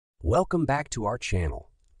Welcome back to our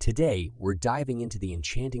channel. Today, we're diving into the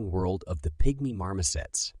enchanting world of the Pygmy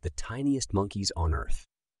Marmosets, the tiniest monkeys on Earth.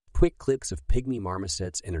 Quick clips of Pygmy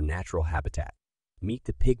Marmosets in their natural habitat. Meet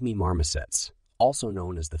the Pygmy Marmosets, also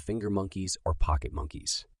known as the finger monkeys or pocket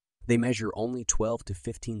monkeys. They measure only 12 to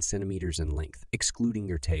 15 centimeters in length, excluding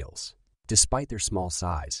their tails. Despite their small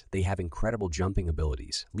size, they have incredible jumping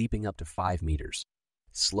abilities, leaping up to 5 meters.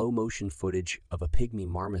 Slow motion footage of a Pygmy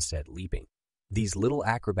Marmoset leaping. These little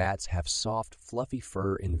acrobats have soft, fluffy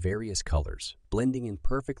fur in various colors, blending in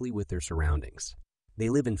perfectly with their surroundings. They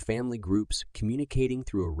live in family groups, communicating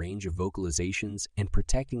through a range of vocalizations and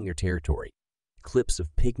protecting their territory. Clips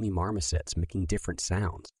of Pygmy Marmosets making different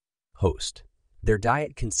sounds. Host. Their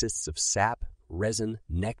diet consists of sap, resin,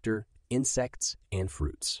 nectar, insects, and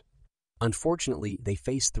fruits. Unfortunately, they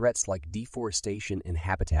face threats like deforestation and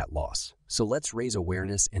habitat loss, so let's raise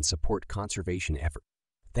awareness and support conservation efforts.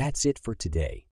 That's it for today.